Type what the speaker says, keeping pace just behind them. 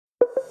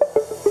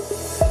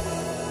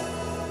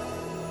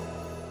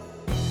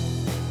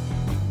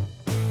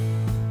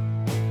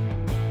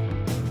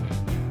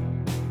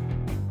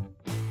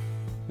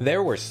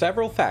There were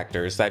several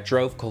factors that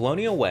drove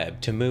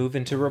ColonialWebb to move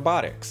into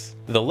robotics.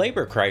 The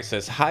labor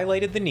crisis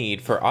highlighted the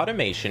need for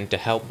automation to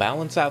help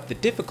balance out the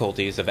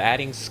difficulties of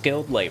adding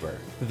skilled labor.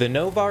 The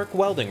Novarc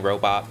Welding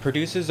Robot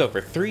produces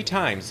over 3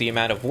 times the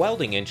amount of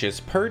welding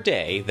inches per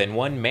day than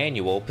one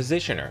manual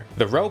positioner.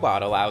 The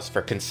robot allows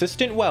for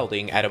consistent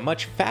welding at a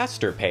much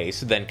faster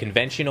pace than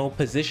conventional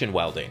position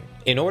welding.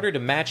 In order to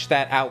match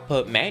that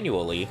output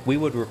manually, we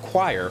would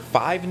require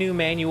 5 new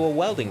manual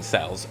welding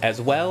cells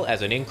as well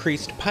as an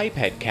increased pipe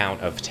head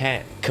count of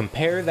 10.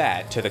 Compare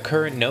that to the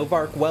current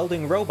Novarc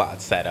Welding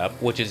Robot setup,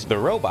 which is the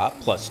robot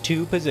plus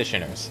 2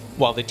 positioners.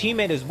 While the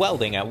teammate is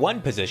welding at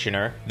one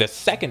positioner, the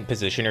second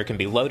positioner can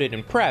be loaded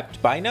and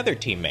prepped by another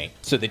teammate,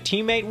 so the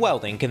teammate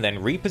welding can then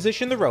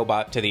reposition the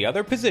robot to the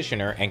other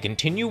positioner and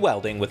continue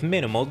welding with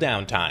minimal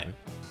downtime.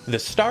 The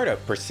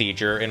startup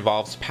procedure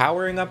involves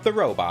powering up the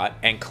robot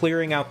and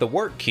clearing out the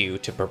work queue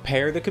to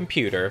prepare the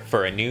computer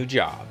for a new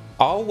job.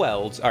 All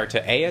welds are to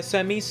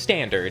ASME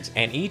standards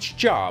and each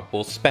job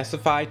will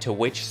specify to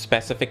which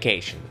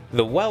specification.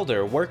 The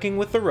welder working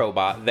with the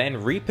robot then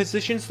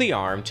repositions the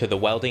arm to the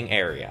welding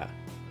area.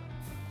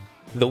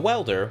 The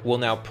welder will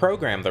now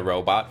program the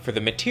robot for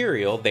the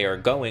material they are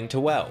going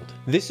to weld.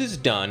 This is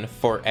done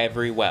for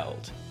every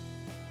weld.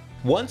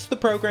 Once the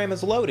program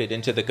is loaded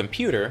into the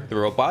computer, the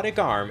robotic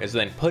arm is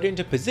then put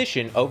into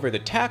position over the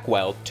tack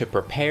weld to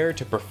prepare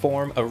to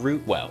perform a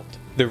root weld.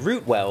 The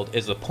root weld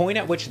is the point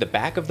at which the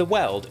back of the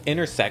weld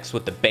intersects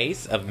with the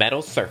base of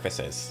metal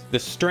surfaces. The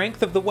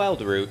strength of the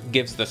weld root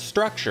gives the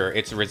structure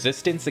its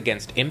resistance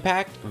against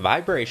impact,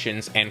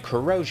 vibrations, and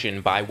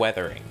corrosion by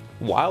weathering.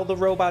 While the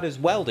robot is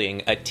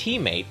welding, a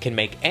teammate can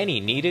make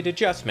any needed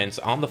adjustments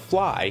on the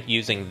fly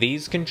using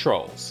these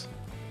controls.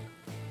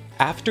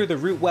 After the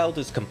root weld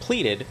is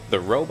completed, the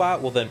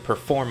robot will then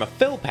perform a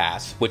fill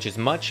pass, which is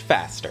much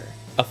faster.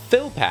 A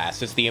fill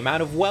pass is the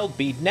amount of weld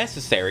bead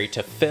necessary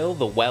to fill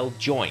the weld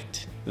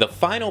joint. The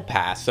final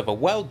pass of a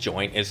weld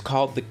joint is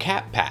called the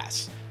cap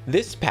pass.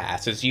 This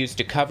pass is used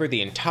to cover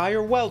the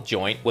entire weld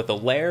joint with a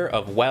layer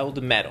of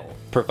weld metal,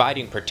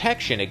 providing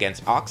protection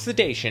against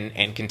oxidation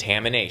and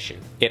contamination.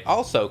 It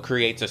also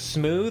creates a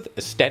smooth,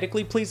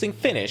 aesthetically pleasing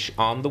finish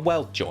on the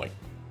weld joint.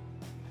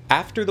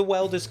 After the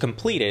weld is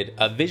completed,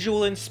 a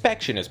visual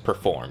inspection is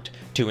performed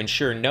to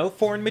ensure no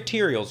foreign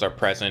materials are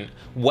present,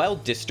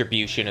 weld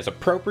distribution is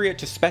appropriate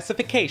to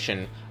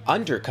specification,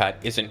 undercut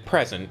isn't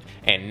present,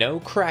 and no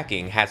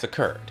cracking has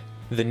occurred.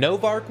 The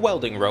Novarc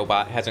Welding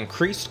Robot has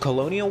increased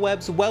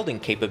ColonialWebb's welding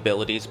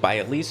capabilities by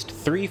at least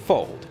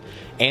 3-fold,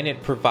 and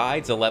it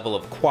provides a level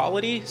of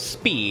quality,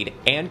 speed,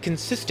 and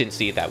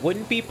consistency that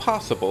wouldn't be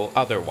possible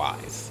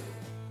otherwise.